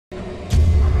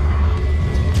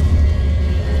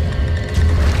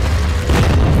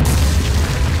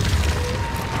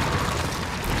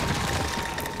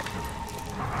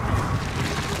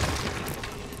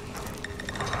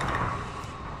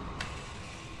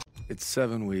It's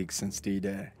 7 weeks since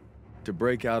D-Day. To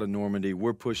break out of Normandy,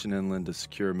 we're pushing inland to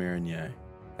secure Marigny.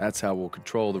 That's how we'll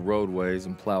control the roadways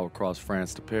and plow across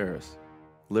France to Paris.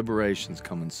 Liberation's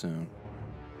coming soon.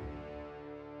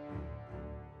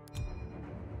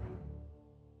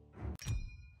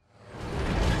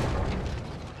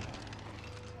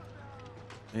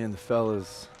 Me and the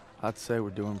fellas, I'd say we're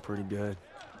doing pretty good.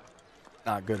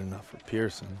 Not good enough for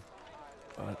Pearson,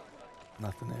 but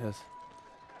nothing is.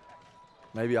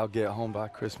 Maybe I'll get home by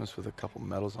Christmas with a couple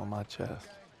medals on my chest.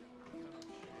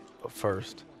 But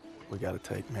first, we gotta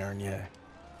take Marigny.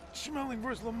 Schmeling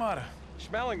versus LaMotta.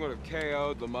 Schmeling would have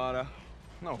KO'd LaMotta.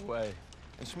 No way.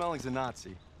 And Schmeling's a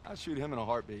Nazi. I'd shoot him in a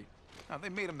heartbeat. Now, they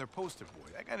made him their poster boy.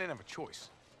 That guy didn't have a choice.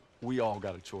 We all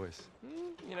got a choice.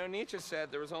 You know, Nietzsche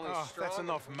said there was only strong... That's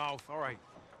enough mouth. All right.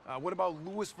 What about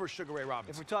Lewis versus Sugar Ray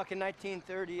Robinson? If we're talking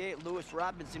 1938, Lewis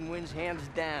Robinson wins hands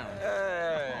down.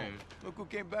 Hey! Look who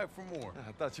came back for more.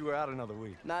 I thought you were out another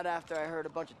week. Not after I heard a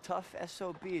bunch of tough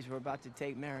SOBs were about to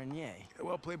take Marigny. Yeah,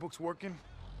 well, playbook's working.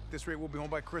 At this rate, we'll be home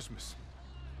by Christmas.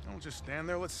 Don't just stand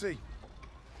there. Let's see.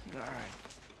 All right.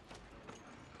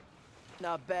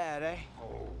 Not bad, eh?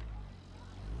 Oh.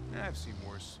 I've seen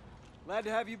worse. Glad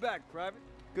to have you back, Private.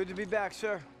 Good to be back,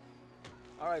 sir.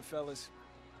 All right, fellas.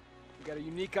 We got a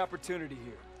unique opportunity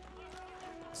here.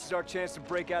 This is our chance to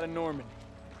break out of Normandy.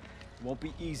 It won't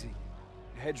be easy.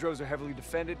 The hedgerows are heavily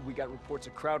defended. We got reports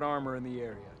of Kraut armor in the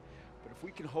area. But if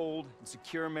we can hold and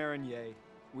secure Marigny,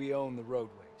 we own the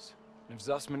roadways. And if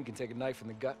Zussman can take a knife in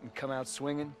the gut and come out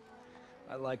swinging,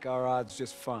 I like our odds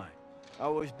just fine. I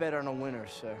always bet on a winner,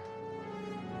 sir.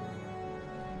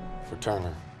 For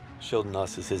Turner, shielding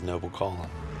us is his noble calling.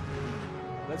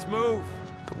 Let's move.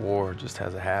 The war just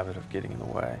has a habit of getting in the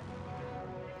way.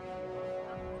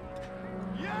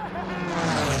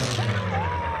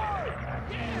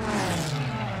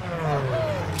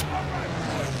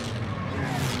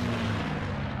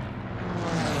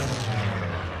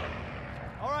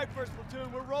 All right, first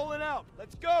platoon, we're rolling out.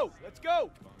 Let's go. Let's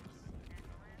go.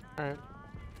 All right.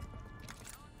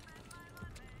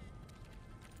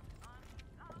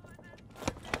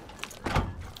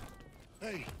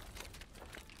 Hey.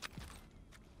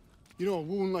 You know, a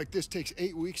wound like this takes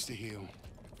 8 weeks to heal.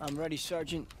 I'm ready,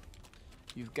 Sergeant.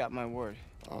 You've got my word.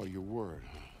 Oh, your word,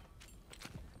 huh?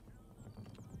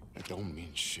 That don't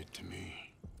mean shit to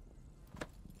me.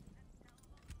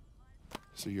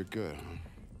 So you're good, huh?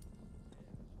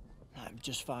 I'm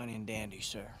just fine and dandy,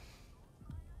 sir.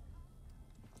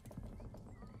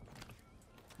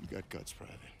 You got guts,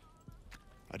 Private.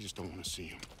 I just don't want to see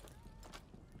them.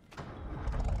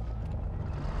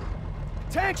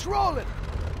 Tanks rolling.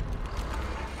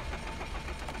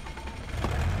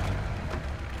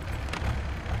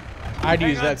 I'd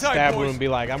use that stab wound and be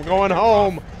like, I'm going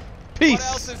home. Peace.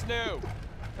 What else is new?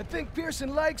 I think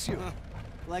Pearson likes you.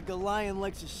 Like a lion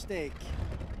likes a steak.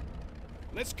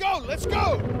 Let's go! Let's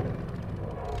go!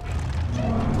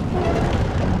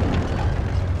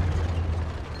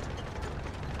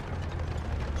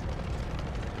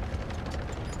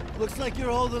 Looks like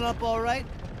you're holding up all right.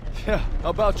 Yeah,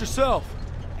 how about yourself?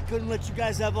 I couldn't let you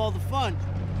guys have all the fun.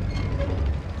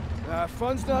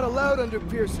 Fun's not allowed under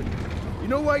Pearson. You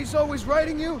know why he's always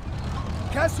writing you?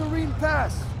 Kasserine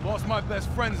Pass. Lost my best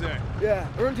friends there. Yeah,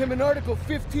 earned him an Article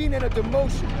 15 and a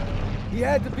demotion. He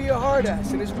had to be a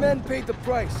hard-ass, and his men paid the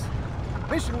price.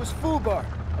 Mission was FUBAR,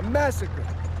 a massacre.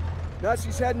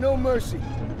 Nazis had no mercy.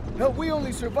 Hell, we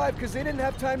only survived because they didn't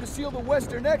have time to seal the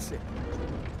western exit.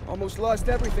 Almost lost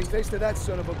everything thanks to that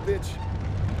son of a bitch.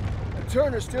 And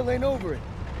Turner still ain't over it.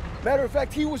 Matter of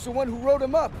fact, he was the one who wrote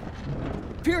him up.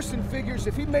 Pearson figures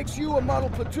if he makes you a model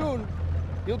platoon,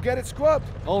 he'll get it scrubbed.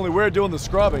 Only we're doing the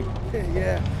scrubbing.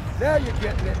 Yeah, now you're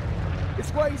getting it.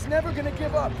 It's why he's never gonna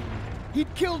give up.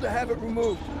 He'd kill to have it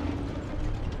removed.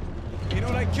 You know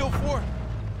what I'd kill for?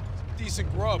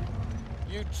 Decent grub.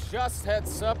 You just had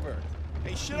supper.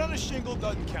 Hey, shit on a shingle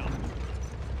doesn't count.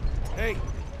 Hey,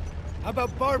 how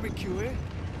about barbecue, eh?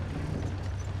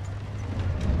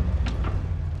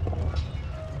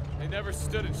 They never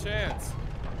stood a chance.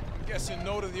 I'm guessing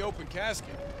no to the open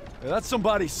casket. Yeah, that's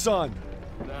somebody's son.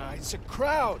 Nah, it's a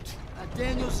crowd.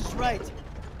 Daniels is right.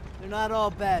 They're not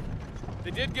all bad. They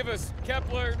did give us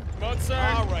Kepler,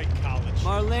 Mozart. All right, college.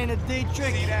 Marlena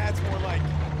Dietrich. See, that's more like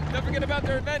it. Don't forget about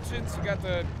their inventions. You got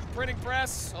the printing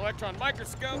press, electron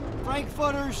microscope.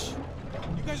 Frankfurters.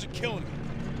 You guys are killing me.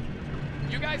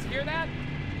 You guys hear that?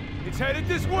 It's headed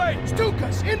this way.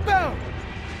 Stukas, inbound.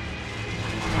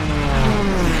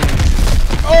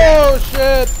 Oh,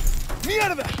 shit. Me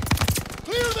out of there.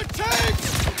 Clear the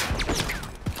tanks.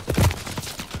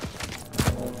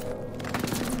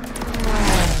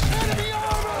 Enemy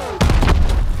armor.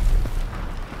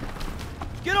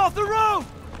 Off the road!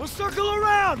 We'll circle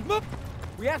around!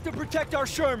 We have to protect our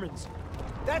Shermans.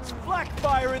 That's flak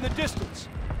fire in the distance.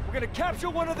 We're gonna capture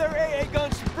one of their AA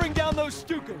guns and bring down those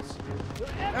Stukas.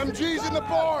 MG's in the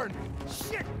barn!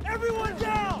 Shit! Everyone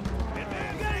down! We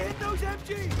gotta hit those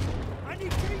MGs! I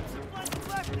need teams of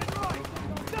left and right!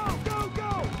 Go, go,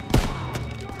 go!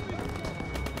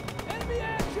 Enemy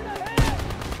action ahead!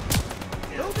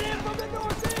 Moving in from the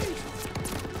northeast!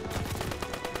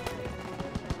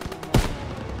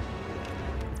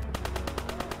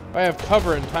 If I have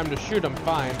cover in time to shoot, I'm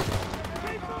fine.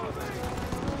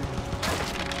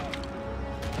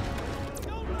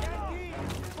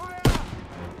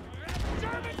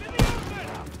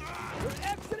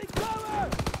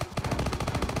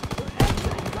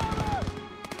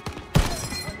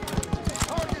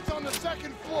 Target's on the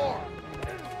second floor!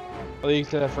 Well, you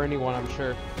can say that for anyone, I'm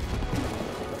sure.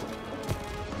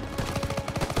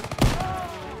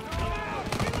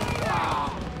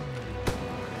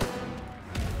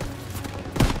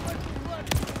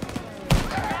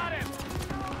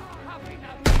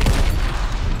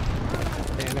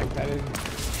 Panic, I didn't.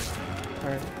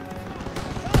 Alright.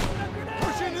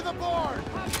 Push into the barn!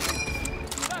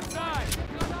 Left side.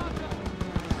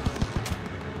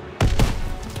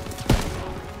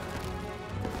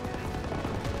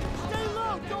 Stay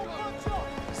low! Don't bunch up!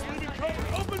 Leaving cover.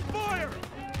 Open fire!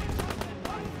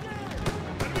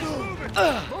 Enemies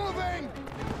moving! Moving!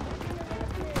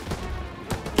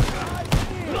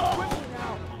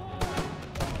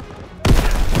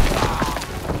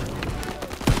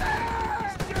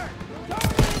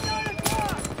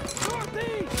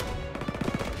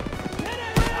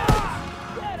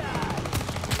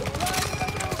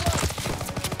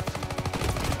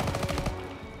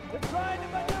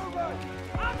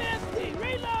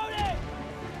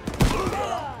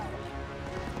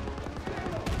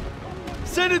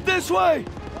 Send it this way!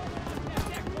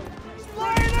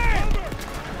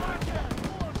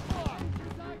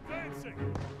 Advancing!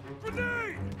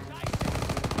 Grenade!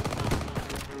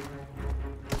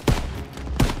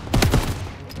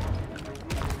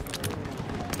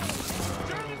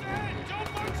 Germans ahead! Don't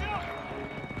bunch up!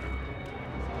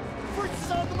 Fritz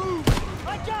is on the move!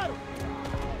 I got him!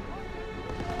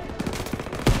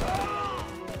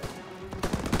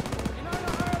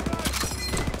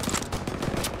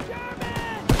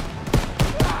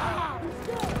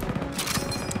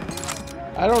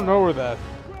 I don't know where that.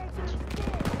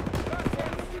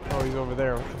 Oh, he's over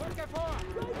there.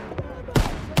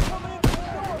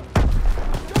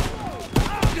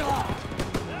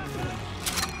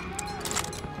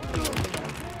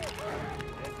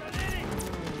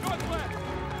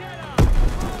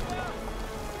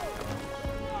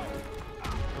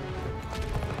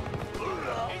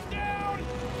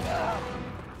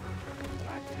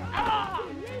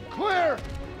 Clear!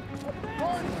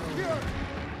 Barn secure!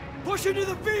 Push into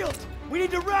the field! We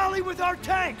need to rally with our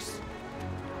tanks!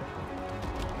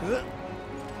 To the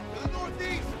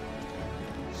northeast!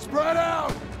 Spread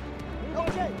out!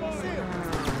 Okay, see him!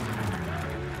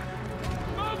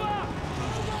 Move up!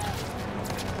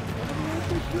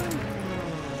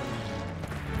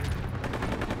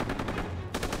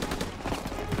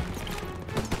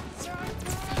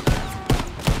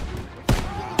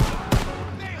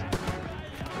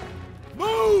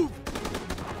 Move!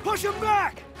 Push him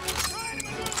back! Trying to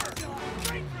maneuver!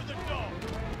 Straight for the dome!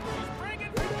 He's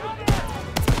bringing for cover!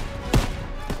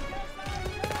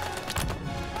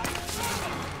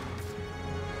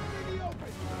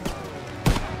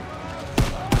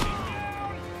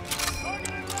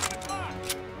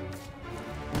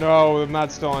 No, I'm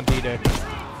not still on D-Day.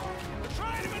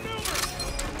 Trying to maneuver!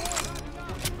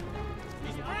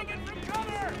 He's bringing from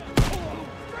cover!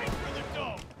 Straight for the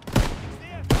dome!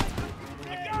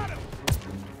 I got him!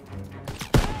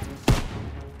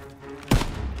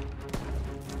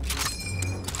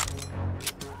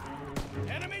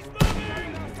 Enemy's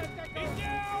moving! He's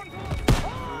down!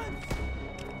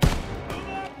 Move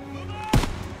up! Move up!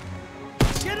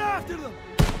 Get after them!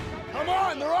 Come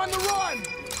on, they're on the run!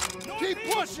 Keep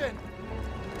pushing!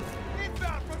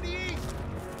 Inbound from the east!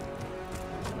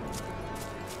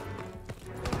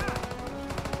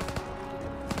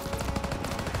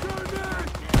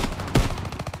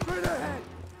 Straight ahead!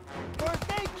 First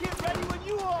aid kit ready when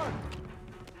you are!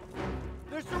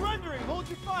 They're surrendering! Hold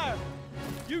your fire!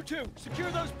 You two, secure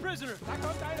those prisoners!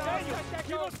 Daniel,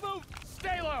 keep us moved!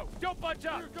 Stay low! Don't bunch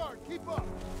up! Rear guard, keep up!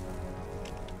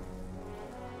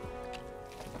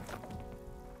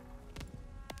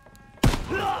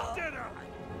 Dinner!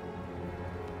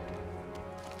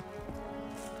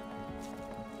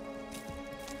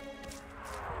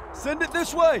 Send it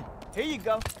this way! Here you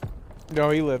go. No,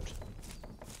 he lived.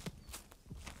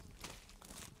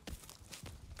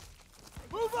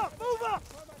 Move up! Move up!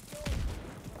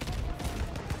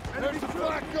 Enemy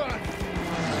flak gun!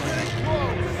 Getting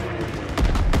close!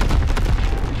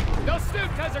 Those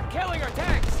Stukas are killing our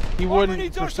tanks! He Armor wouldn't,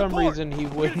 needs for our some support. reason, he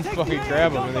We're wouldn't gonna take fucking the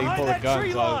grab AA him and then he behind pulled a that gun.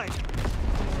 tree So I line.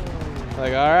 was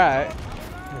like, alright,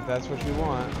 if that's what you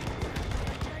want.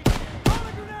 Throw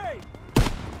a grenade!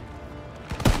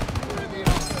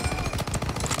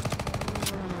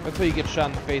 That's how you get shot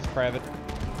in the face, Private.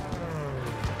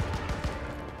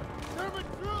 German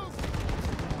troops!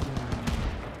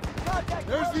 Contact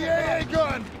There's the Cobra. AA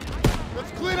gun!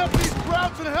 Let's clean up these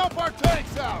krauts and help our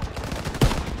tanks out!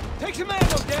 Take some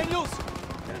ammo, Daniels!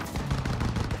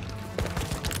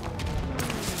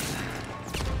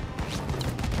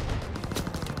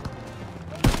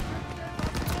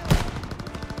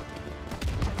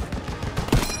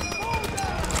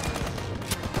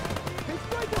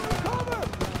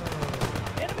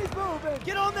 Enemies moving.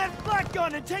 Get on that flak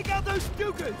gun and take out those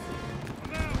Stukas!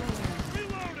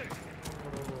 Reloading!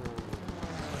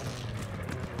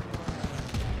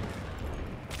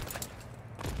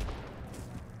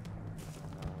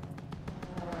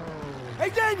 Hey,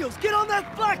 Daniels, get on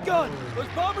that flak gun! Those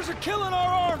bombers are killing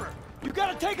our armor! You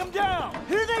gotta take them down!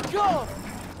 Here they come.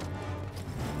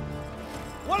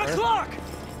 1 o'clock!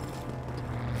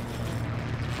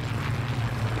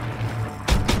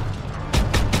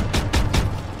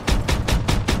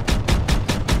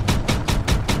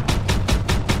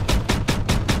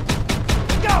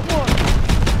 Got one!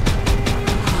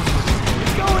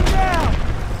 It's going down!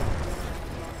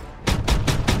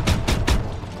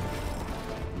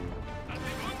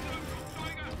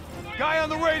 Guy on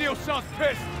the radio sounds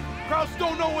pissed. Krauts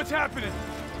don't know what's happening.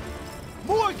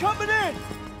 More coming in!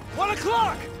 1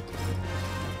 o'clock!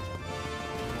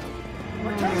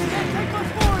 Our tanks can't take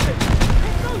much more of it!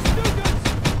 Hit those Stukas!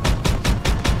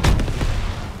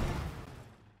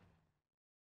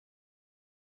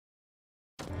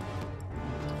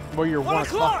 Well, your 1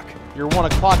 o'clock! Your 1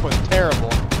 o'clock was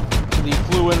terrible. He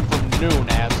flew in from noon,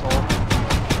 asshole.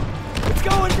 It's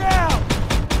going down!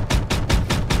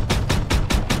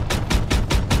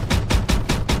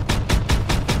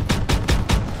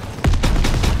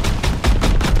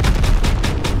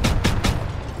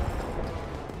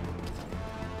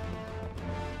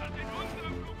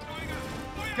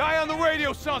 Guy on the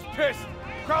radio sounds pissed.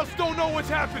 Krauts don't know what's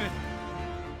happening.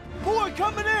 More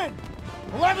coming in!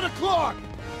 11 o'clock!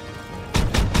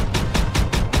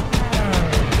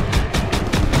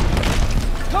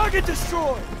 Target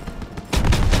destroyed!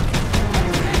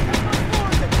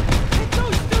 Hit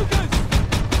those Stukas!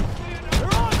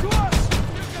 They're on to us!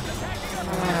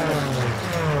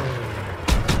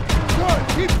 Good!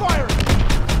 Keep firing!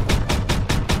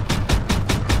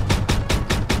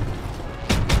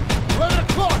 11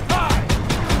 o'clock! High!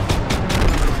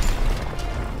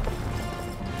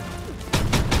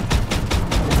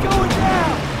 It's going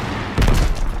down!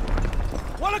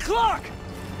 1 o'clock!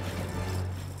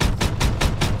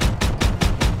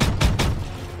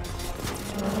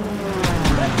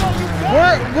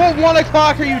 What 1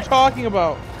 o'clock are you talking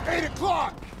about? 8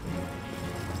 o'clock!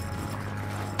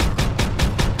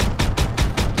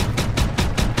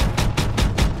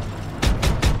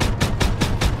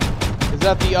 Is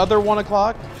that the other 1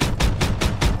 o'clock?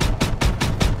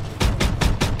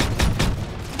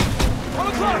 1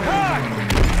 o'clock, high!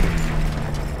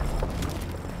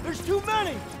 There's too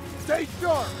many! Stay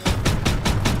sharp!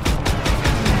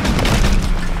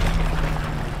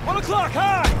 1 o'clock,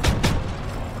 high!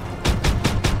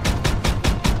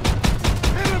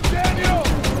 Hit him, Daniel!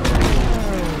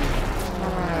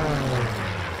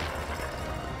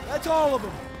 That's all of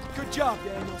them. Good job,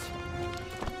 Daniels.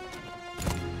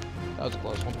 That was a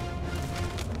close one.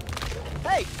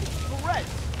 Hey, Perez.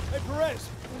 Hey, Perez.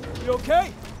 You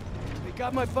okay? They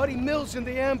got my buddy Mills in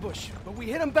the ambush, but we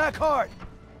hit him back hard.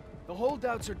 The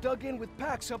holdouts are dug in with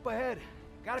packs up ahead.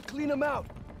 Gotta clean them out.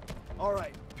 All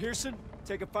right, Pearson,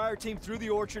 take a fire team through the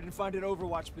orchard and find an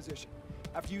overwatch position.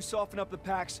 After you soften up the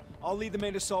packs, I'll lead the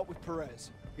main assault with Perez.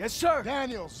 Yes, sir.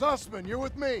 Daniel, Zussman, you're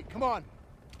with me. Come on.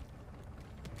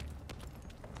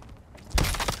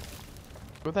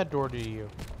 What that door do to you?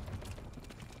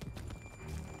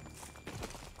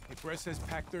 Hey, Brett says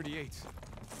Pack 38s.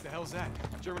 What the hell's that?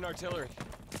 German artillery.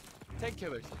 Tank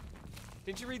killers.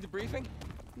 Didn't you read the briefing?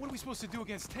 What are we supposed to do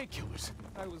against tank killers?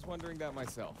 I was wondering that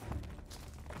myself.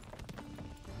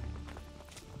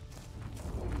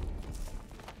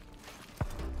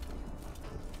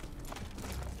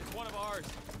 It's one of ours.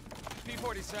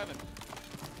 P-47.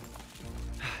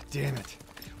 Damn it.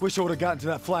 Wish I would have gotten to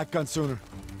that flak gun sooner.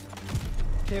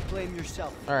 Can't blame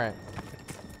yourself. Alright.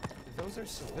 Those are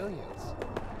civilians.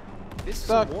 This is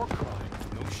Suck. a war crime.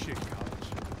 No shit, college.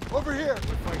 Over here.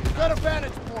 We've got a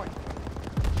vantage point.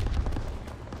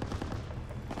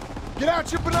 Get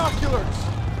out your binoculars.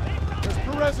 There's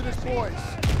Perez and his boys.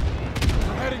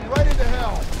 We're heading right into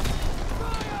hell.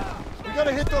 We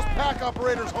gotta hit those pack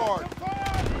operators hard.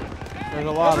 There's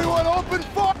a lot Everyone of open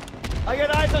fire! I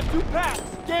got eyes on 2 packs.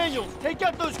 Daniels, take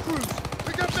out those crews.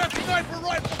 Pick up that sniper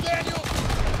rifle, Daniel!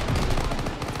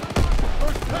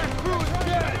 First pack crew is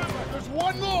dead! There's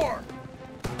one more!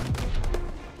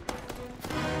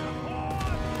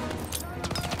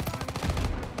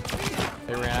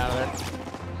 They ran out of there.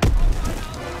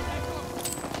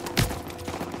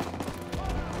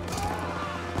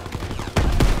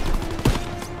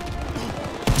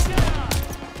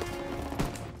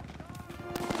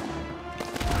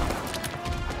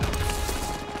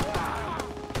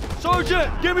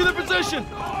 Sergeant, give me the position.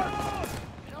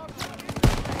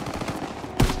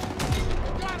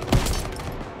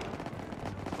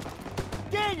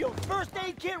 Daniel, first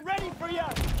aid kit ready for you.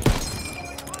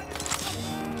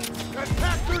 That's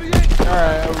pack 38!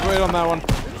 Alright, wait on that one.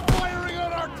 It's firing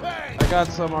on our tank! I got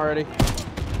some already.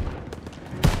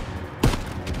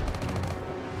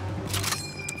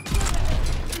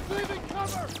 He's leaving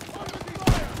cover! Open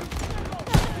fire!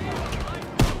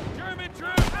 German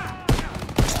troops.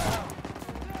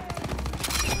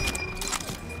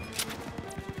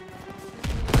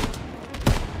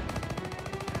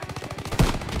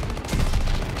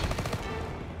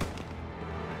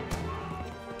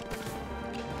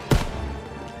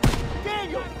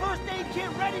 Daniel, first aid kit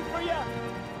ready for you.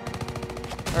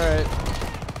 Alright.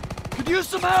 Could use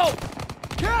some help.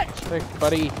 Catch. Thanks,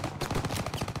 buddy.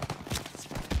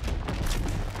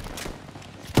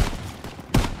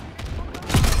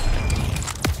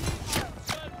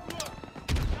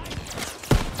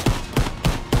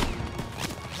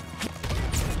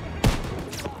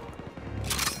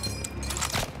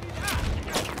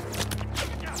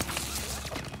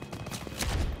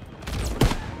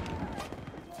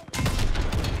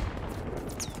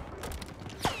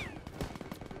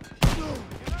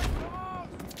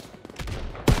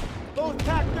 Those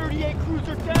TAC 38 crews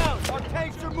are down. Our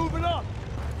tanks are moving up.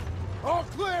 All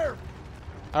clear!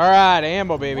 Alright,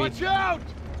 ammo, baby. Watch out!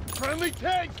 Friendly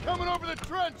tanks coming over the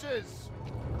trenches!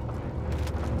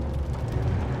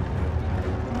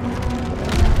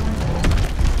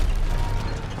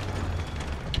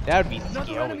 That would be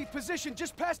Another enemy scary. position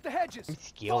just past the hedges.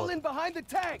 Skilled. Fall in behind the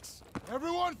tanks.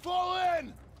 Everyone fall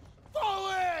in!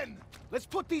 Fall in! Let's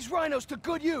put these rhinos to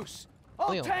good use. All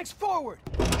Clear. tanks forward.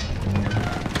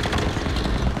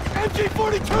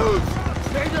 MG-42s!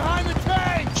 Stay behind the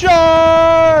tank!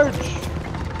 Charge! Use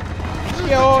the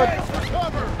Skilled. tanks for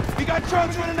cover! We got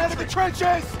drones running out of the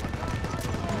trenches.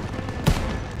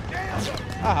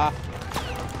 Haha.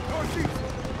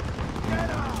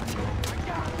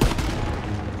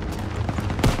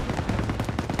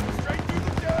 Straight through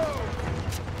the dough!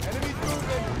 Enemies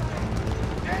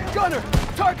moving! Gunner,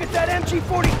 target that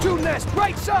MG-42 nest,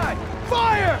 right side.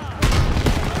 Fire!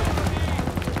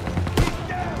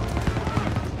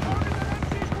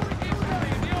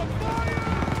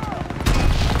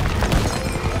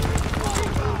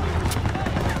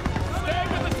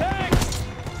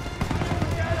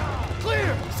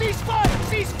 Clear! Cease fire!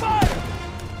 Cease fire!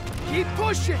 Keep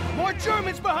pushing! More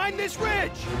Germans behind this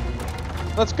ridge!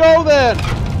 Let's go then!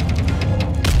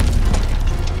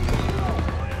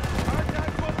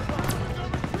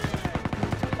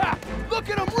 Ha! Look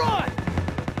at them run!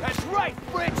 That's right,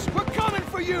 Fritz! We're coming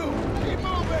for you! Keep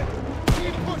moving!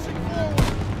 Keep pushing forward!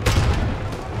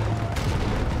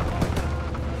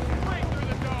 Right through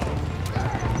the dough!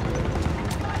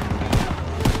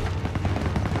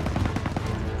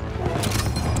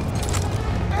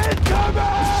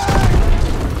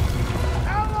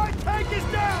 Allied tank is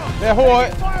down! Yeah, boy.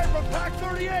 Fire from Pack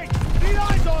 38! Need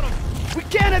eyes on them! We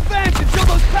can't advance until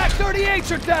those Pack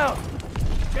 38s are down!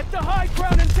 Get the high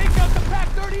ground and take out the Pack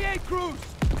 38 crews!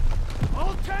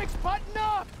 All tanks button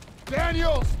up!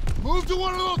 Daniels, move to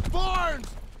one of those barns!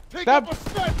 Take Stop. up a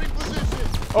sniping position!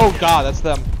 Oh god, that's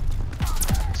them.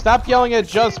 Stop yelling at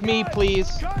just me, please.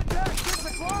 Contact 6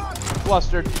 o'clock!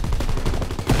 Flustered.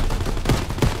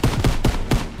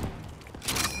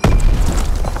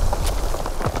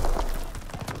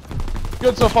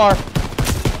 Good so far.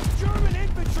 German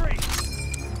infantry!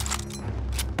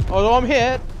 Although I'm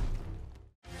hit.